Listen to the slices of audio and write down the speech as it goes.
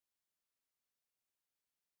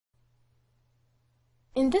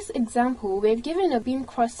In this example, we have given a beam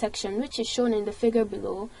cross-section which is shown in the figure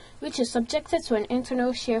below, which is subjected to an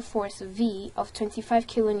internal shear force V of 25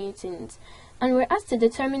 kilonewtons, and we're asked to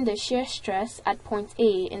determine the shear stress at point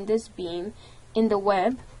A in this beam, in the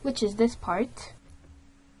web, which is this part,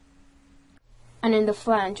 and in the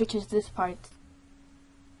flange, which is this part.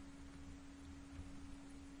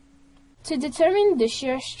 To determine the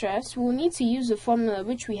shear stress, we'll need to use the formula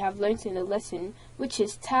which we have learnt in the lesson, which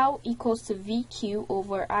is tau equals to VQ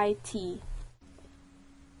over IT.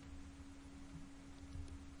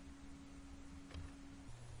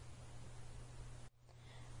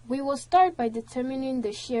 We will start by determining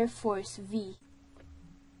the shear force V.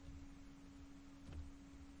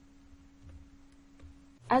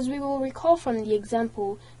 As we will recall from the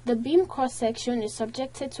example, the beam cross-section is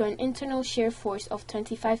subjected to an internal shear force of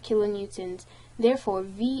 25 kilonewtons. Therefore,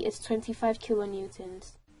 V is 25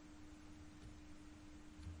 kilonewtons.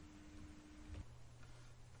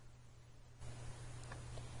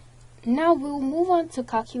 Now we'll move on to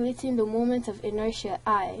calculating the moment of inertia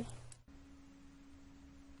I.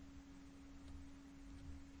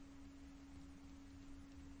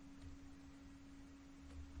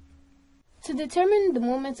 To determine the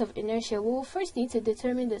moment of inertia, we will first need to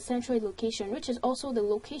determine the central location, which is also the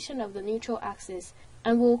location of the neutral axis,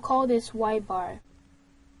 and we will call this Y bar.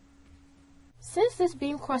 Since this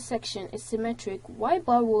beam cross-section is symmetric, Y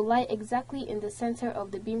bar will lie exactly in the center of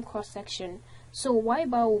the beam cross-section, so Y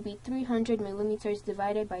bar will be 300 millimeters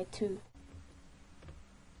divided by 2.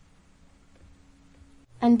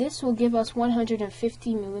 And this will give us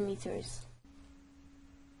 150 millimeters.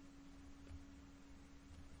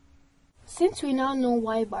 Since we now know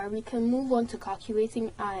Y bar, we can move on to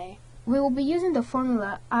calculating I. We will be using the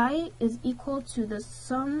formula I is equal to the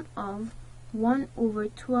sum of 1 over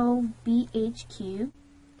 12 BH cubed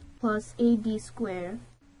plus AB squared.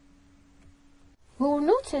 We will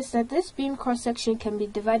notice that this beam cross-section can be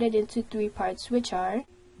divided into 3 parts, which are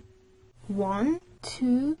 1,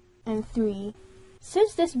 2, and 3.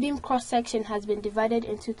 Since this beam cross-section has been divided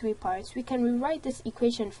into 3 parts, we can rewrite this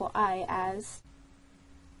equation for I as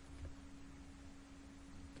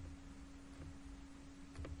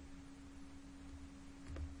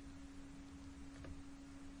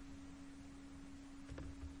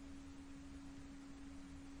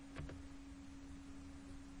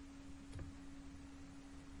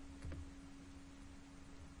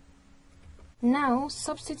Now,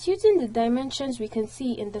 substituting the dimensions we can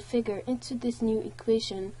see in the figure into this new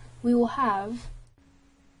equation, we will have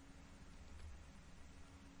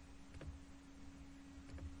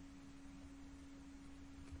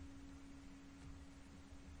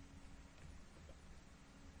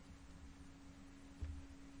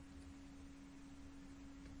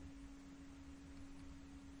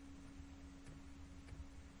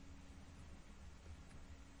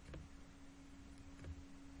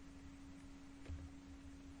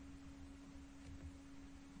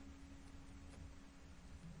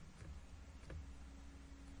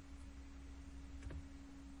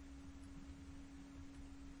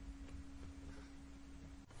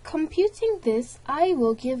Computing this, I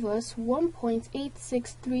will give us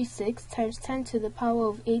 1.8636 times 10 to the power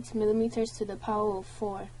of 8 millimeters to the power of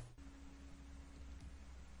 4.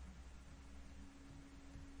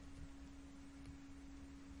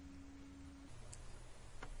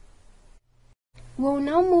 We'll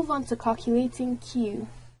now move on to calculating Q.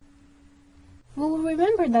 We'll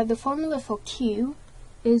remember that the formula for Q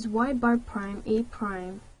is Y bar prime A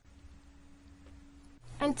prime.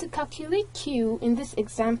 And to calculate Q in this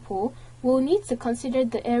example, we'll need to consider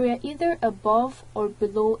the area either above or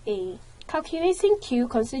below A. Calculating Q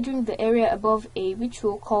considering the area above A, which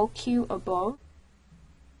we'll call Q above,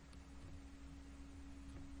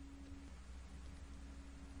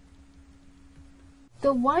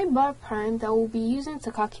 the Y bar prime that we'll be using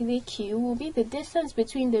to calculate Q will be the distance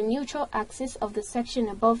between the neutral axis of the section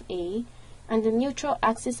above A and the neutral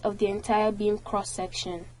axis of the entire beam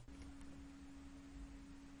cross-section.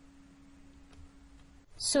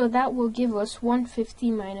 So that will give us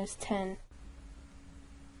 150 minus 10.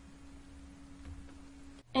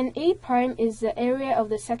 And A prime is the area of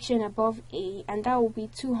the section above A, and that will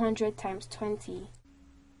be 200 times 20.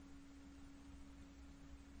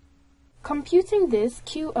 Computing this,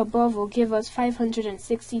 Q above will give us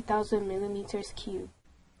 560,000 millimeters cubed.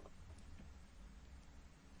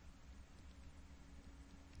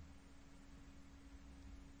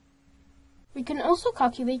 We can also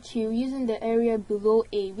calculate Q using the area below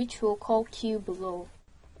A, which we'll call Q below.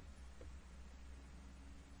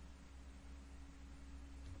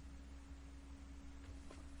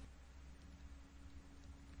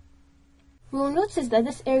 We will notice that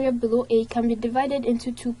this area below A can be divided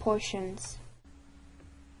into two portions,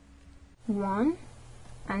 1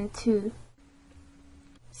 and 2.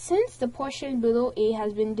 Since the portion below A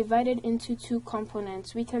has been divided into two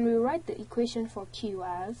components, we can rewrite the equation for Q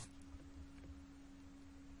as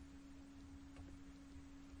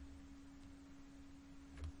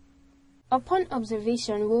upon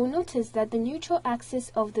observation, we will notice that the neutral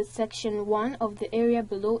axis of the section 1 of the area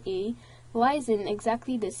below A lies in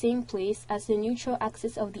exactly the same place as the neutral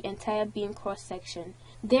axis of the entire beam cross-section.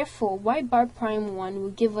 Therefore, y bar prime 1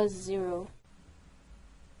 will give us 0,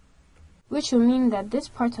 which will mean that this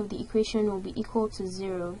part of the equation will be equal to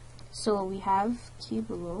 0. So we have Q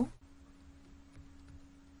below.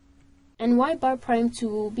 And y bar prime 2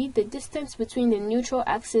 will be the distance between the neutral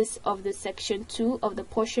axis of the section 2 of the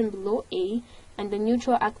portion below A and the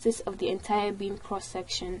neutral axis of the entire beam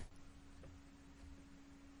cross-section.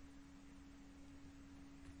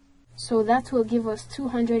 So that will give us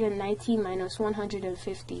 290 minus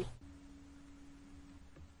 150.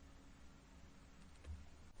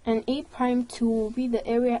 And A prime 2 will be the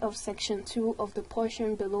area of section 2 of the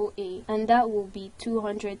portion below A, and that will be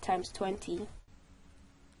 200 times 20.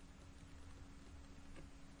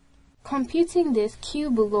 Computing this, Q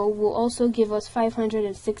below will also give us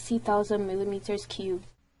 560,000 millimeters cubed.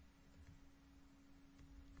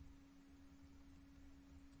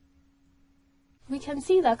 We can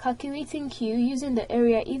see that calculating Q using the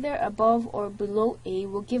area either above or below A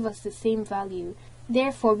will give us the same value.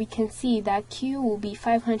 Therefore, we can see that Q will be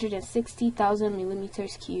 560,000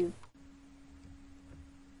 millimeters cubed.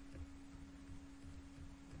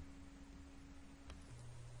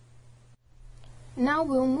 Now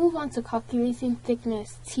we'll move on to calculating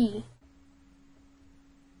thickness T.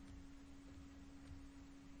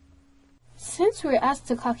 Since we're asked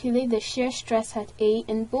to calculate the shear stress at A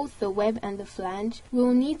in both the web and the flange,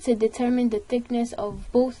 we'll need to determine the thickness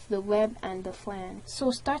of both the web and the flange.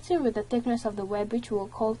 So starting with the thickness of the web, which we'll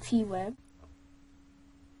call T web,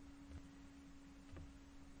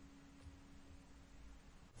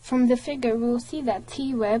 from the figure we'll see that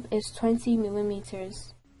T web is 20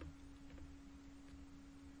 millimeters.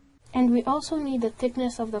 And we also need the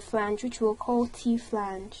thickness of the flange, which we'll call T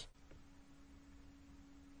flange.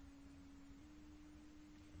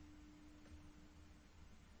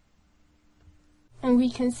 And we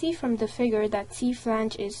can see from the figure that T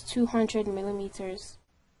flange is 200 millimeters.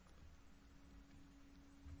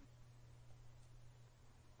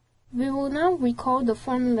 We will now recall the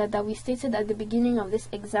formula that we stated at the beginning of this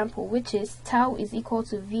example, which is tau is equal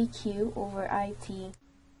to VQ over IT.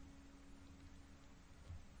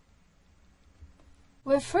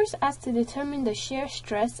 We're first asked to determine the shear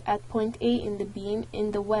stress at point A in the beam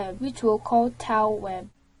in the web, which we'll call tau web.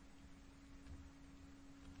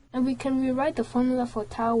 And we can rewrite the formula for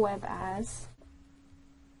tau web as,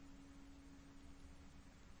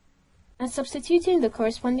 and substituting the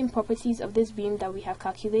corresponding properties of this beam that we have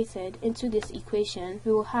calculated into this equation,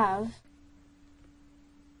 we will have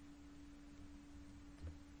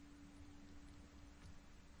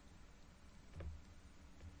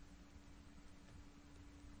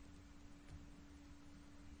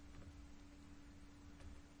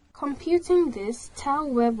computing this, tau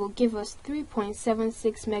web will give us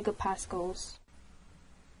 3.76 megapascals.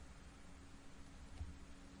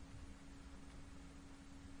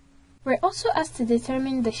 We're also asked to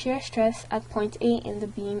determine the shear stress at point A in the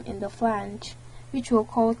beam in the flange, which we'll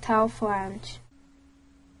call tau flange.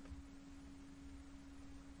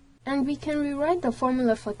 And we can rewrite the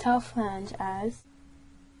formula for tau flange as,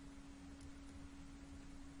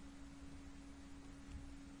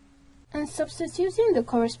 and substituting the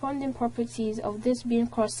corresponding properties of this beam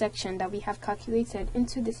cross-section that we have calculated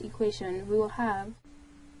into this equation, we will have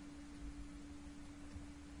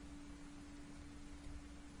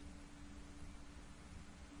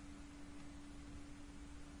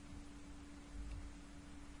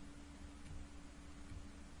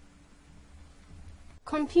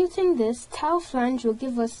computing this, tau flange will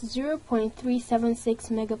give us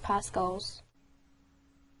 0.376 megapascals.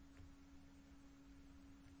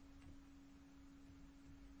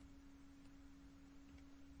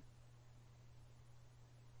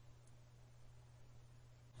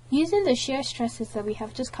 Using the shear stresses that we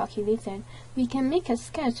have just calculated, we can make a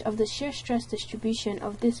sketch of the shear stress distribution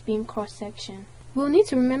of this beam cross-section. We'll need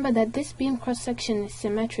to remember that this beam cross-section is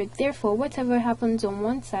symmetric, therefore whatever happens on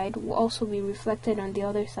one side will also be reflected on the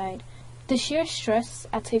other side. The shear stress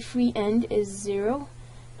at a free end is 0,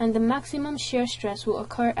 and the maximum shear stress will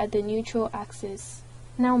occur at the neutral axis.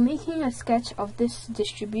 Now making a sketch of this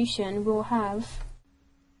distribution, we'll have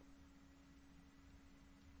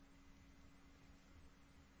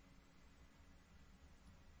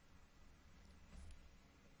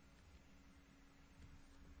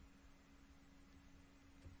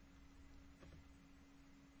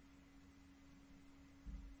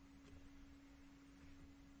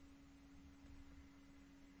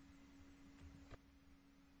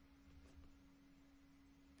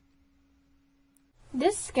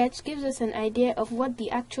This sketch gives us an idea of what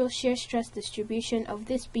the actual shear stress distribution of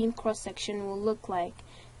this beam cross-section will look like,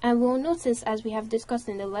 and we'll notice, as we have discussed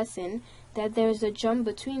in the lesson, that there is a jump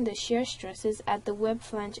between the shear stresses at the web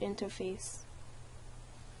flange interface.